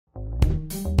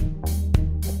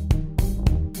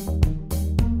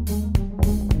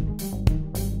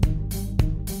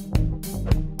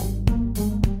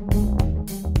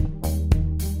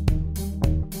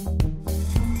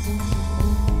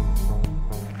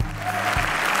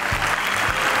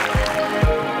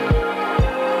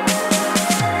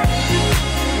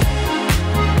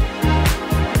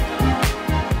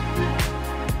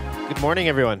morning,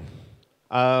 everyone.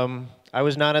 I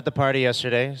was not at the party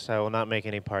yesterday, so I will not make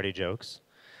any party jokes.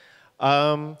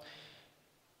 Thank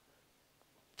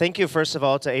you, first of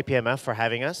all, to APMF for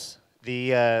having us.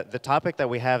 The topic that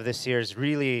we have this year is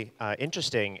really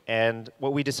interesting, and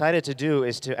what we decided to do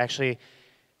is to actually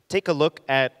take a look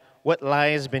at what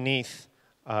lies beneath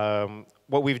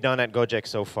what we've done at GO-JEK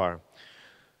so far.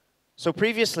 So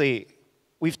previously,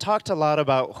 we've talked a lot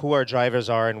about who our drivers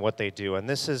are and what they do, and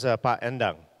this is Pa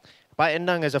Endang. Pa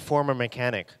Endang is a former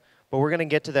mechanic, but we're going to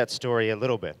get to that story a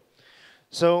little bit.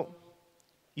 So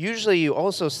usually you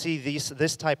also see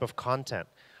this type of content,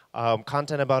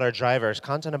 content about our drivers,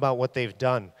 content about what they've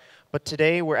done. But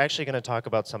today we're actually going to talk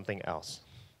about something else.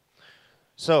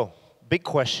 So, big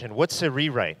question, what's a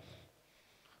rewrite?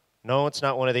 No, it's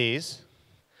not one of these.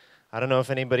 I don't know if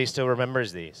anybody still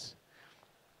remembers these.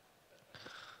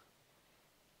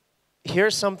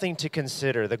 Here's something to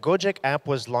consider. The GO-JEK app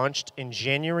was launched in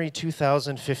January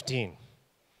 2015.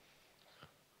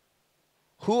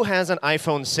 Who has an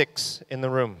iPhone 6 in the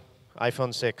room?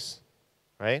 iPhone 6,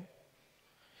 right?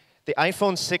 The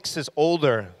iPhone 6 is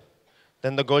older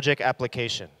than the GO-JEK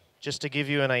application, just to give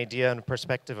you an idea and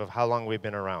perspective of how long we've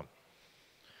been around.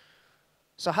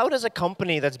 So how does a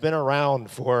company that's been around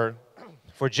for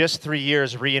just 3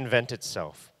 years reinvent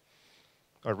itself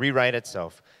or rewrite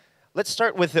itself? Let's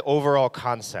start with the overall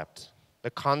concept, the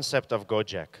concept of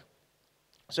GO-JEK.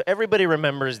 So everybody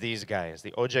remembers these guys,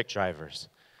 the GO-JEK drivers,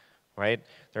 right?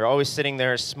 They're always sitting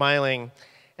there smiling,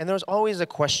 and there's always a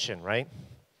question, right?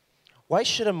 Why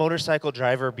should a motorcycle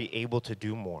driver be able to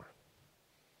do more?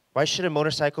 Why should a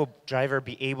motorcycle driver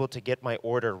be able to get my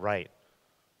order right?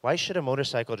 Why should a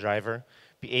motorcycle driver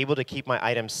be able to keep my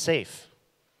items safe?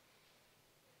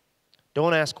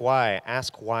 Don't ask why,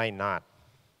 ask why not.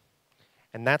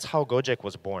 And that's how GO-JEK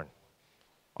was born.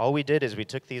 All we did is we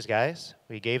took these guys,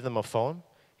 we gave them a phone,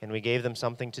 and we gave them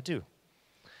something to do.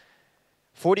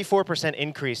 44%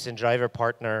 increase in driver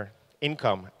partner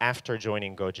income after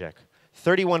joining GO-JEK.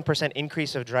 31%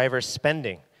 increase of driver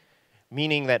spending,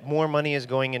 meaning that more money is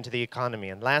going into the economy.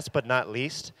 And last but not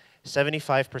least,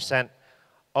 75%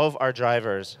 of our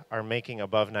drivers are making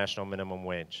above national minimum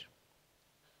wage.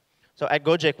 So at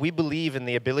GO-JEK, we believe in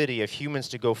the ability of humans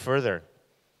to go further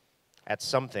at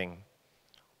something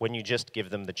when you just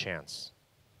give them the chance.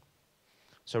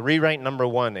 So rewrite number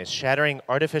one is shattering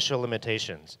artificial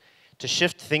limitations to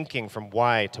shift thinking from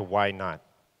why to why not.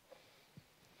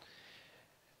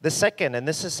 The second, and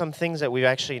this is some things that we've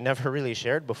actually never really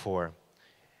shared before,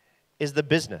 is the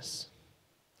business.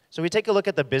 So we take a look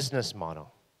at the business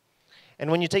model. And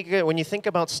when you think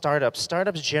about startups,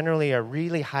 startups generally are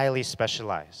really highly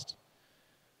specialized.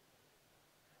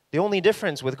 The only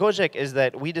difference with GO-JEK is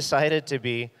that we decided to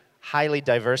be highly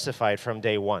diversified from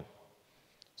day one.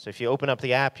 So if you open up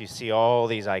the app, you see all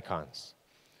these icons.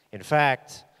 In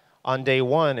fact, on day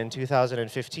one in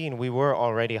 2015, we were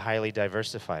already highly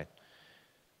diversified.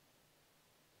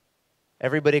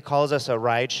 Everybody calls us a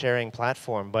ride-sharing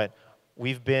platform, but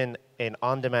we've been an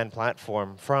on-demand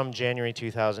platform from January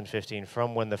 2015,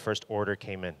 from when the first order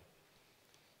came in.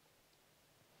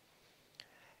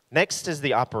 Next is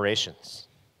the operations.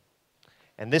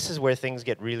 And this is where things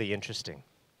get really interesting.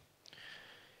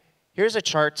 Here's a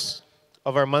chart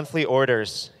of our monthly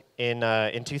orders in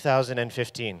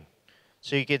 2015.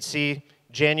 So you could see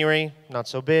January, not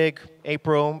so big,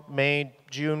 April, May,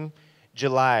 June,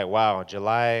 July. Wow,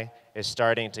 July is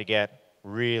starting to get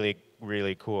really,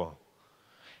 really cool.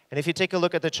 And if you take a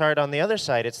look at the chart on the other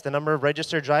side, it's the number of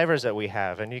registered drivers that we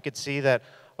have. And you could see that,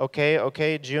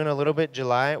 okay, June a little bit,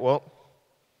 July, well,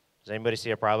 does anybody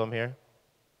see a problem here?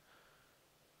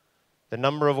 The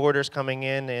number of orders coming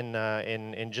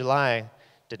in July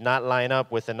did not line up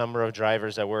with the number of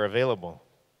drivers that were available.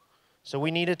 So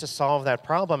we needed to solve that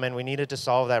problem, and we needed to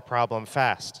solve that problem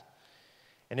fast.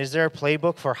 And is there a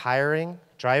playbook for hiring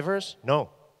drivers?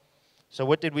 No. So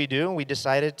what did we do? We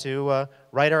decided to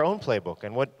write our own playbook.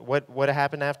 And what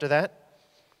happened after that?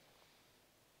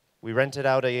 We rented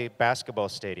out a basketball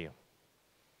stadium.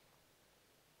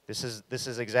 This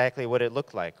is exactly what it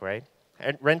looked like, right?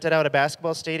 Rented out a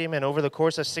basketball stadium, and over the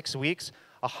course of 6 weeks,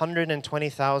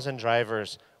 120,000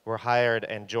 drivers were hired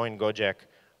and joined GO-JEK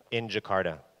in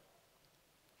Jakarta.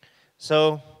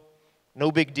 So,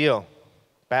 no big deal.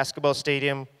 Basketball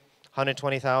stadium,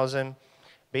 120,000,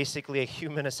 basically a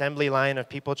human assembly line of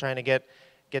people trying to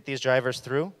get these drivers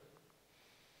through.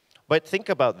 But think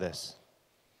about this.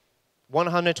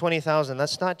 120,000,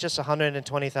 that's not just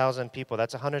 120,000 people,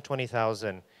 that's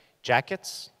 120,000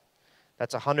 jackets,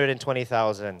 that's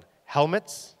 120,000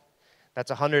 helmets,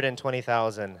 that's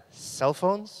 120,000 cell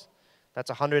phones, that's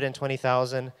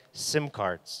 120,000 SIM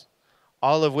cards.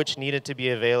 all of which needed to be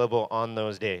available on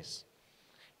those days.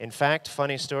 In fact,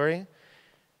 funny story,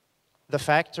 the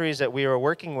factories that we were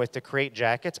working with to create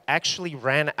jackets actually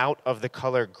ran out of the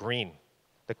color green.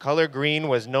 The color green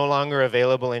was no longer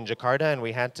available in Jakarta, and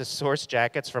we had to source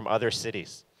jackets from other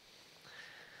cities.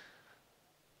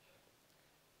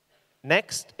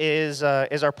 Next is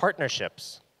our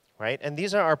partnerships, right? And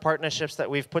these are our partnerships that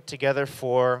we've put together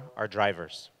for our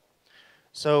drivers.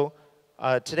 So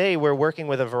today we're working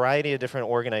with a variety of different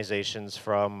organizations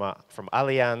from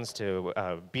Allianz to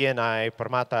BNI,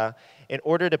 Permata, in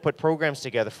order to put programs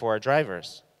together for our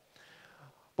drivers.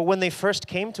 But when they first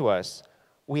came to us,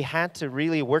 we had to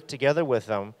really work together with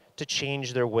them to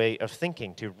change their way of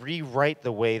thinking, to rewrite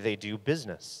the way they do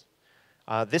business.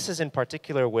 This is in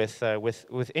particular with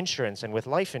insurance and with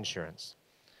life insurance.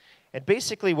 And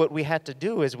basically what we had to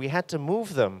do is we had to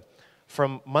move them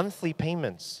from monthly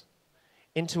payments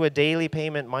into a daily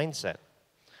payment mindset.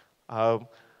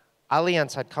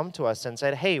 Allianz had come to us and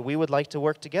said, hey, we would like to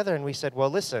work together. And we said, well,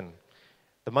 listen,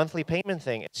 the monthly payment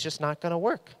thing, it's just not going to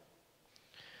work.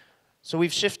 So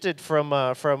we've shifted from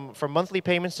monthly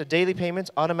payments to daily payments,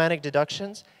 automatic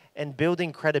deductions, and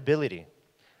building credibility.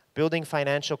 Building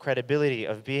financial credibility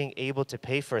of being able to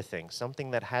pay for things,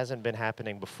 something that hasn't been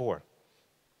happening before.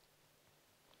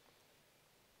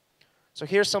 So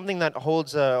here's something that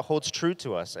holds true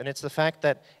to us, and it's the fact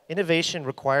that innovation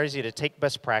requires you to take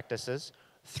best practices,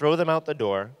 throw them out the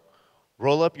door,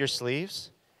 roll up your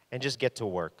sleeves, and just get to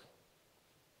work.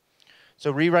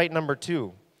 So rewrite number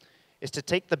 2 is to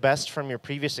take the best from your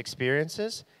previous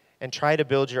experiences and try to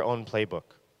build your own playbook.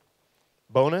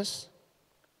 Bonus,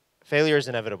 failure is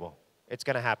inevitable. It's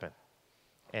going to happen.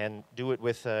 And do it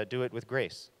with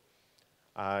grace.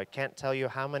 I can't tell you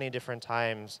how many different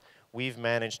times we've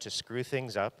managed to screw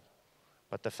things up,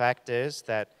 but the fact is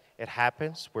that it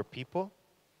happens. We're people.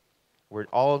 We're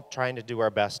all trying to do our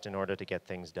best in order to get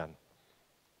things done.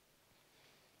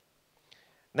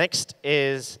 Next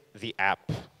is the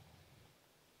app.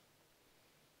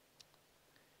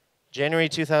 January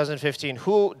 2015.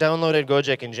 Who downloaded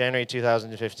GO-JEK in January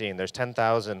 2015? There's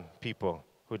 10,000 people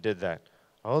who did that.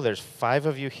 Oh, there's 5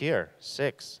 of you here.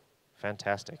 6.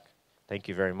 Fantastic. Thank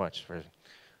you very much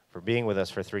for being with us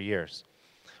for 3 years.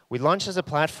 We launched as a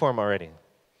platform already.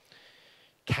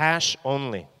 Cash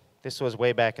only. This was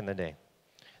way back in the day.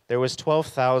 There was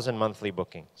 12,000 monthly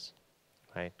bookings,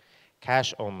 right?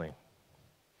 Cash only.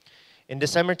 In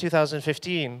December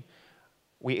 2015,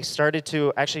 we started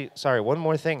to, one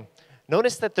more thing.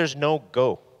 Notice that there's no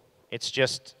go. It's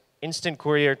just instant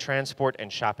courier, transport,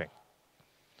 and shopping.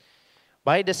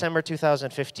 By December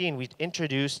 2015, we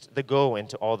introduced the Go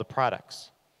into all the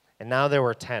products. And now there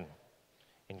were 10,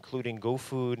 including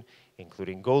GoFood,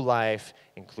 including GoLife,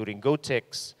 including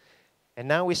GoTix. And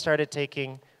now we started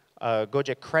taking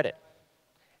GO-JEK credit.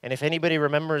 And if anybody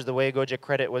remembers the way GO-JEK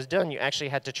credit was done, you actually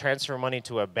had to transfer money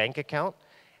to a bank account,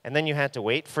 and then you had to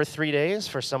wait for 3 days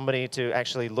for somebody to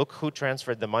actually look who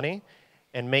transferred the money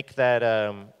and make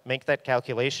that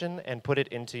calculation and put it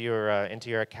into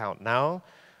your account. Now,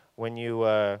 when you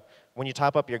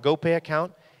top up your GoPay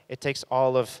account, it takes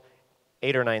all of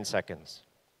 8 or 9 seconds.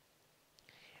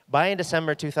 By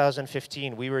December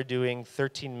 2015, we were doing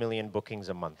 13 million bookings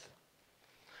a month.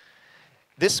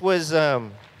 This was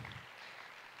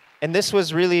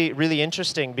really, really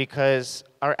interesting because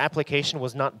our application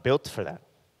was not built for that.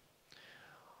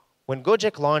 When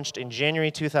GO-JEK launched in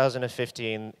January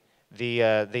 2015,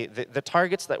 the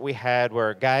targets that we had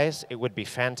were, guys, it would be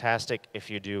fantastic if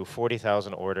you do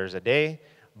 40,000 orders a day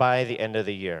by the end of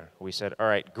the year. We said, all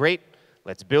right, great,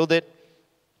 let's build it.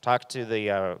 Talk to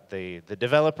the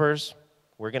developers.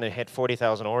 We're going to hit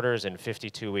 40,000 orders in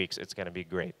 52 weeks. It's going to be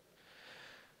great.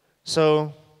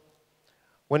 So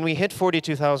when we hit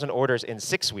 42,000 orders in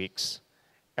 6 weeks,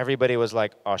 everybody was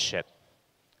like, oh, shit.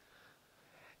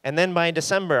 And then by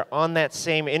December, on that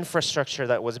same infrastructure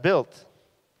that was built,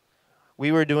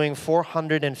 we were doing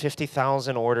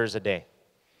 450,000 orders a day.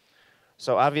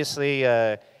 So obviously,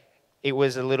 it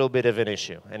was a little bit of an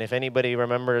issue. And if anybody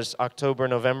remembers October,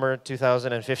 November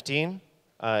 2015,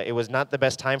 it was not the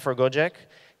best time for GO-JEK.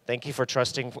 Thank you for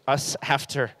trusting us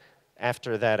after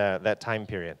that time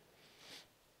period.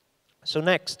 So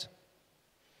next,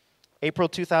 April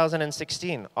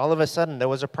 2016, all of a sudden there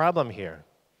was a problem here.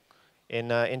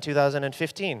 In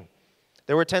 2015,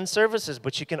 there were 10 services,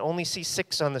 but you can only see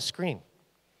 6 on the screen.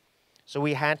 So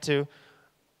we had to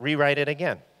rewrite it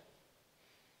again.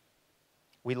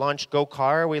 We launched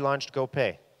GoCar, we launched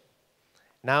GoPay.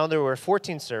 Now there were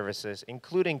 14 services,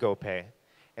 including GoPay,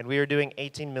 and we were doing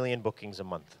 18 million bookings a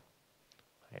month.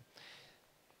 Okay.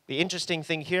 The interesting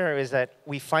thing here is that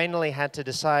we finally had to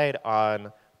decide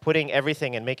on putting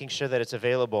everything and making sure that it's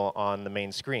available on the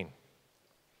main screen.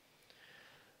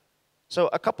 So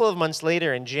a couple of months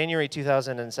later, in January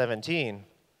 2017,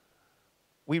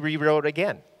 we rewrote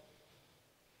again.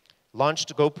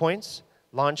 Launched GoPoints,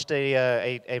 launched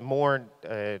a more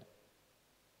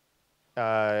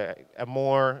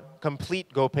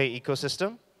complete GoPay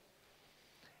ecosystem,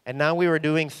 and now we were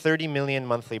doing 30 million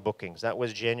monthly bookings. That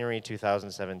was January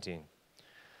 2017.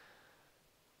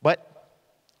 But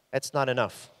that's not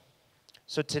enough.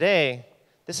 So today,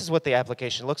 this is what the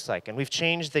application looks like, and we've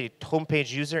changed the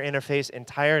homepage user interface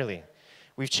entirely.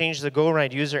 We've changed the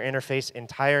GoRide user interface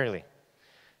entirely.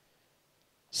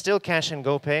 Still cash and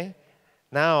GoPay.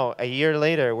 Now, a year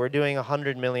later, we're doing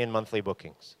 100 million monthly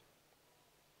bookings.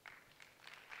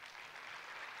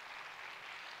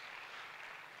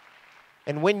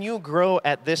 And when you grow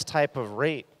at this type of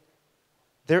rate,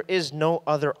 there is no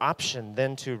other option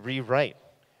than to rewrite,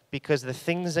 because the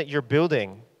things that you're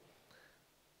building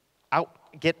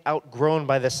get outgrown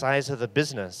by the size of the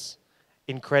business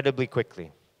incredibly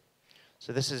quickly.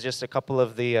 So this is just a couple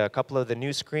of the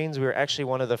new screens. We were actually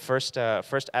one of the first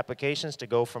applications to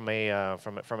go from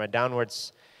a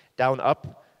down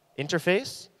up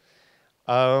interface.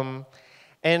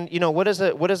 And you know, what does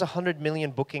 100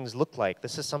 million bookings look like?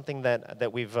 This is something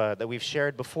that we've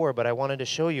shared before, but I wanted to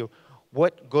show you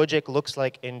what GO-JEK looks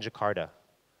like in Jakarta.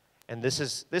 And this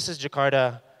is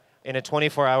Jakarta in a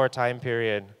 24-hour time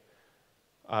period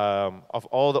of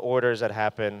all the orders that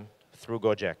happen through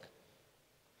GO-JEK.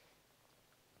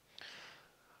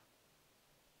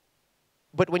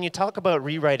 But when you talk about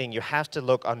rewriting, you have to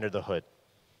look under the hood.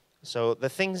 So the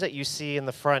things that you see in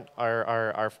the front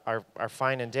are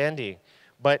fine and dandy,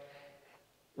 but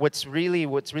what's really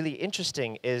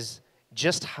interesting is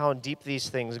just how deep these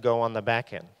things go on the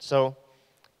back end. So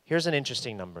here's an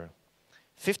interesting number.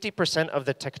 50% of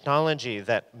the technology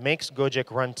that makes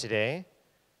GO-JEK run today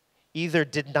either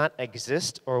did not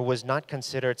exist or was not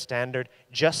considered standard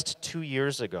just 2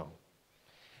 years ago.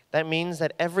 That means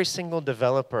that every single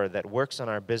developer that works on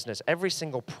our business, every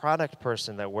single product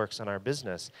person that works on our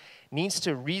business needs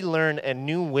to relearn a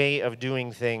new way of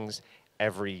doing things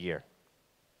every year.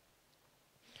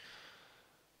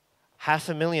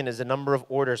 500,000 is the number of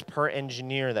orders per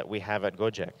engineer that we have at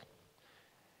GO-JEK.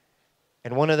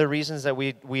 And one of the reasons that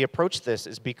we approach this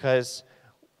is because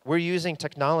we're using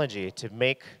technology to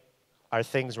make our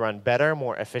things run better,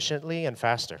 more efficiently, and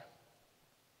faster.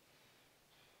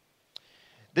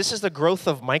 This is the growth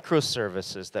of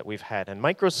microservices that we've had. And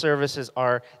microservices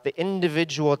are the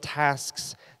individual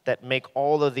tasks that make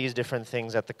all of these different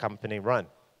things at the company run.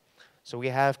 So we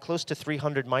have close to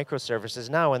 300 microservices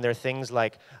now, and they're things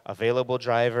like available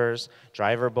drivers,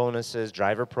 driver bonuses,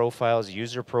 driver profiles,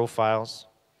 user profiles.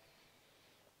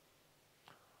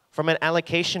 From an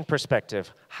allocation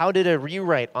perspective, how did a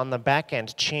rewrite on the back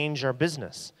end change our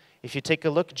business? If you take a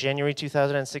look, January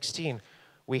 2016,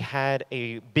 we had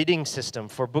a bidding system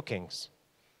for bookings.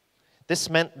 This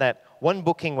meant that one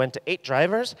booking went to 8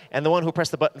 drivers, and the one who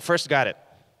pressed the button first got it.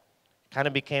 Kind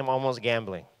of became almost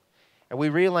gambling. And we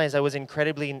realized that was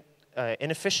incredibly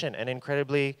inefficient and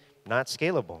incredibly not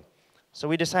scalable. So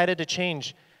we decided to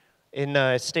change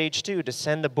in stage 2 to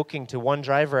send a booking to one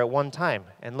driver at one time.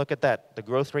 And look at that, the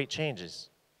growth rate changes.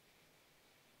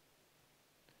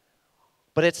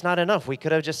 But it's not enough. We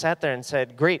could have just sat there and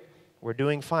said, great, we're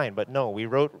doing fine. But no, we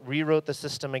rewrote the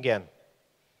system again.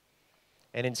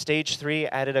 And in stage 3,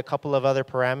 added a couple of other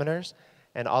parameters,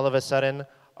 and all of a sudden,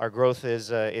 our growth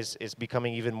is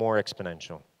becoming even more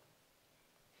exponential.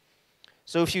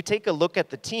 So if you take a look at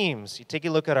the teams, you take a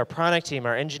look at our product team,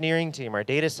 our engineering team, our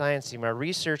data science team, our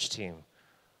research team,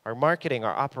 our marketing,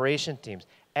 our operation teams,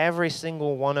 every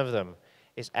single one of them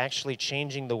is actually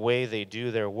changing the way they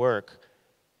do their work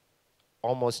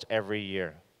almost every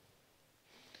year.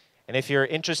 And if you're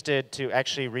interested to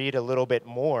actually read a little bit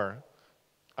more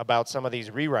about some of these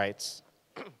rewrites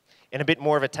in a bit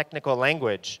more of a technical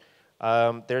language,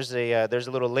 there's a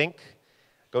little link.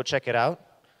 Go check it out.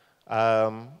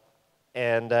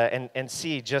 And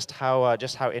see just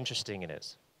how interesting it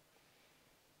is.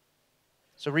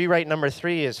 So rewrite number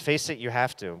 3 is face it, you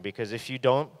have to, because if you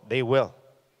don't, they will.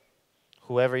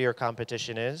 Whoever your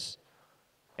competition is,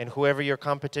 and whoever your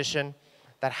competition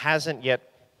that hasn't yet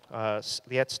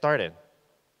started.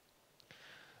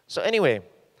 So anyway,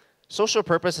 social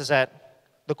purpose is at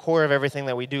the core of everything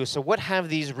that we do. So what have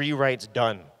these rewrites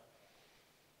done?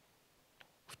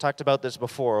 We've talked about this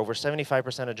before. Over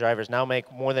 75% of drivers now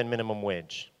make more than minimum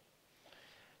wage.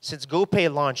 Since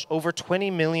GoPay launched, over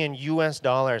 $20 million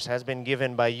has been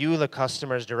given by you, the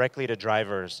customers, directly to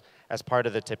drivers as part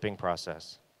of the tipping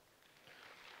process.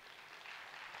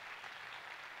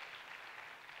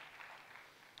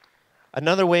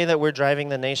 Another way that we're driving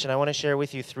the nation, I want to share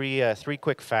with you three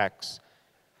quick facts.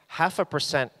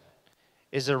 0.5%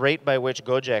 is the rate by which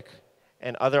GO-JEK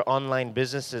and other online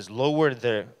businesses lowered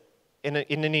the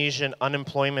Indonesian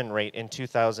unemployment rate in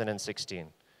 2016.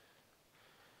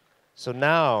 So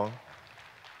now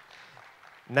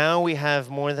we have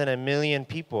more than 1 million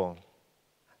people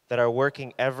that are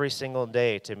working every single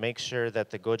day to make sure that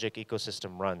the GO-JEK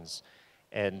ecosystem runs.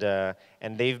 And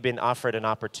they've been offered an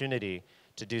opportunity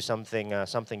to do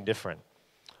something different.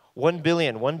 $1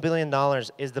 billion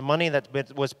is the money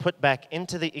that was put back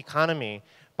into the economy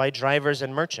by drivers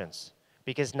and merchants,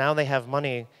 because now they have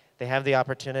money, they have the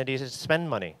opportunity to spend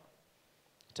money,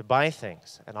 to buy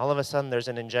things, and all of a sudden there's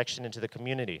an injection into the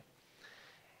community.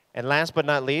 And last but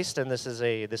not least, and this is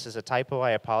a typo,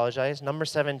 I apologize. Number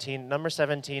 17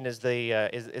 is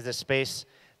the space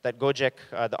that GO-JEK,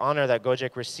 the honor that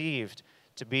GO-JEK received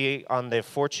to be on the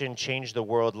Fortune Change the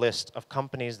World list of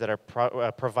companies that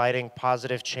are providing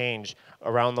positive change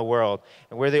around the world.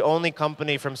 And we're the only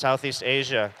company from Southeast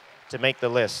Asia to make the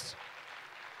list.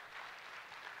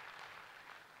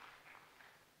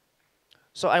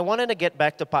 So I wanted to get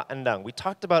back to Pak Endang. We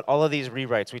talked about all of these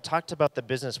rewrites. We talked about the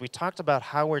business. We talked about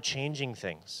how we're changing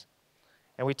things.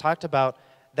 And we talked about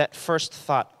that first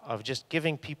thought of just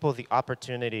giving people the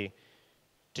opportunity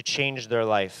to change their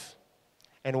life.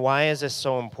 And why is this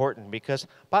so important? Because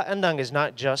Pak Endang is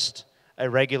not just a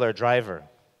regular driver.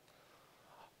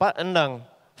 Pak Endang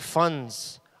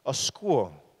funds a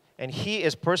school, and he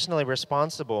is personally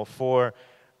responsible for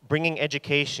bringing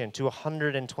education to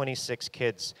 126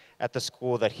 kids at the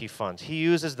school that he funds. He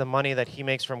uses the money that he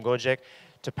makes from GO-JEK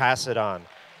to pass it on.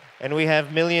 And we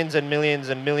have millions and millions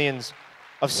and millions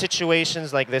of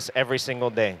situations like this every single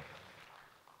day.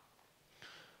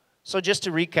 So just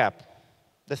to recap,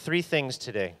 the 3 things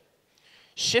today.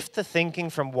 Shift the thinking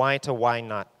from why to why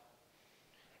not.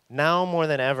 Now more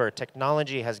than ever,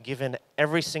 technology has given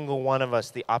every single one of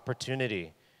us the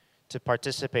opportunity to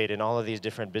participate in all of these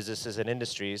different businesses and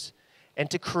industries and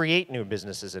to create new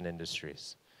businesses and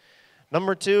industries.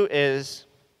 Number 2 is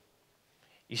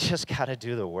you just got to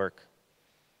do the work.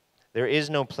 There is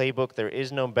no playbook, there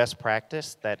is no best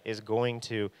practice that is going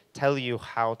to tell you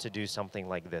how to do something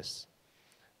like this.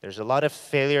 There's a lot of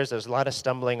failures, there's a lot of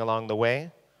stumbling along the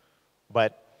way,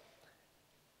 but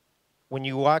when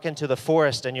you walk into the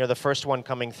forest and you're the first one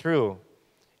coming through,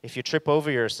 if you trip over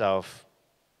yourself,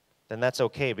 then that's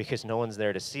okay because no one's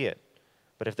there to see it.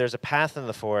 But if there's a path in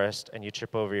the forest and you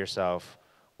trip over yourself,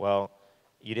 well,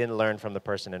 you didn't learn from the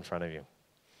person in front of you.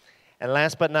 And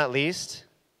last but not least,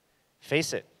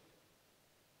 face it.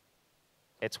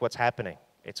 It's what's happening.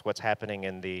 It's what's happening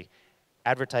in the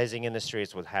advertising industry,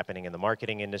 it's what's happening in the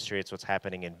marketing industry, it's what's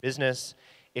happening in business.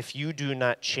 If you do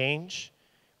not change,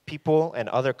 people and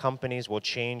other companies will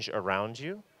change around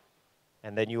you,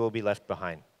 and then you will be left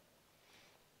behind.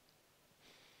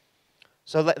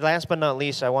 So last but not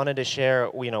least, I wanted to share,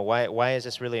 why is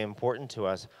this really important to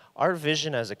us? Our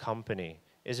vision as a company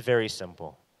is very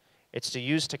simple. It's to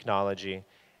use technology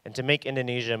and to make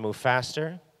Indonesia move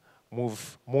faster,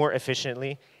 move more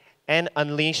efficiently, and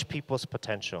unleash people's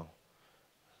potential.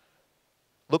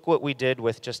 Look what we did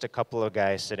with just a couple of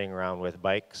guys sitting around with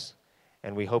bikes,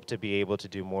 and we hope to be able to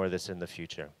do more of this in the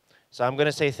future. So I'm going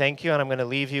to say thank you, and I'm going to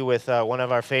leave you with one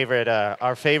of our favorite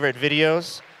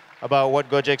videos about what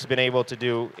GO-JEK's been able to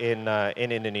do in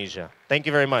Indonesia. Thank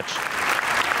you very much.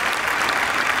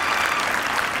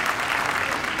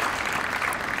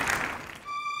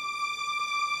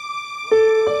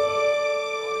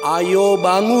 Ayo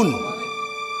bangun.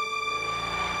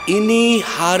 Ini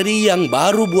hari yang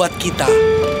baru buat kita.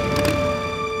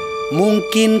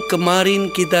 Mungkin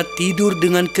kemarin kita tidur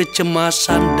dengan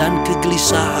kecemasan dan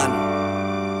kegelisahan.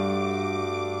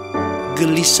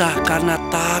 Gelisah karena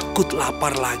takut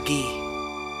lapar lagi.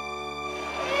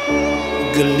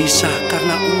 Gelisah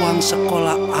karena uang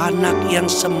sekolah anak yang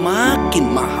semakin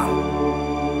mahal.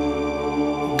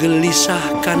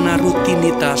 Gelisah karena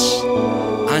rutinitas,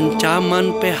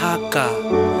 ancaman PHK,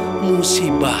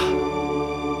 musibah.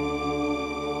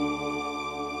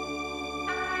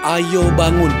 Ayo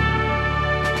bangun.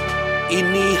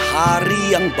 Ini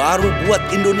hari yang baru buat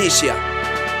Indonesia.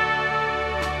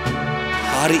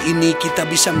 Hari ini kita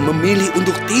bisa memilih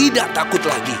untuk tidak takut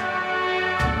lagi.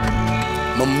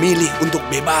 Memilih untuk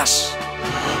bebas.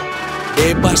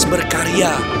 Bebas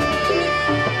berkarya.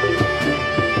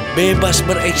 Bebas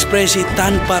berekspresi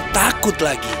tanpa takut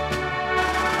lagi.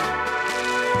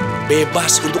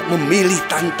 Bebas untuk memilih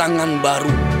tantangan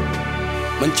baru.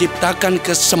 Menciptakan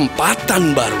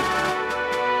kesempatan baru.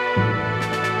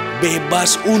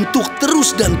 Bebas untuk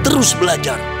terus dan terus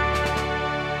belajar.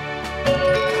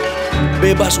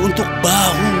 bebas untuk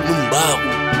bahu-membahu.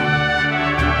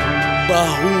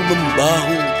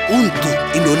 Bahu-membahu untuk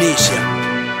Indonesia.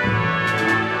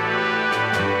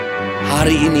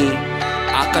 Hari ini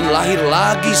akan lahir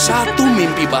lagi satu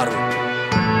mimpi baru.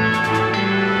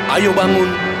 Ayo bangun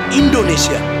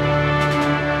Indonesia.